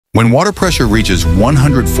When water pressure reaches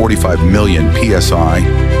 145 million PSI,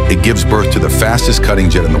 it gives birth to the fastest cutting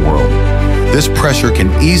jet in the world. This pressure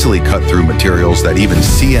can easily cut through materials that even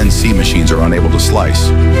CNC machines are unable to slice,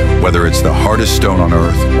 whether it's the hardest stone on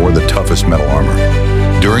Earth or the toughest metal armor.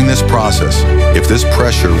 During this process, if this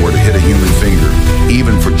pressure were to hit a human finger,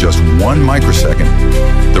 even for just 1 microsecond,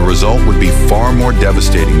 the result would be far more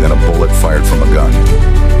devastating than a bullet fired from a gun.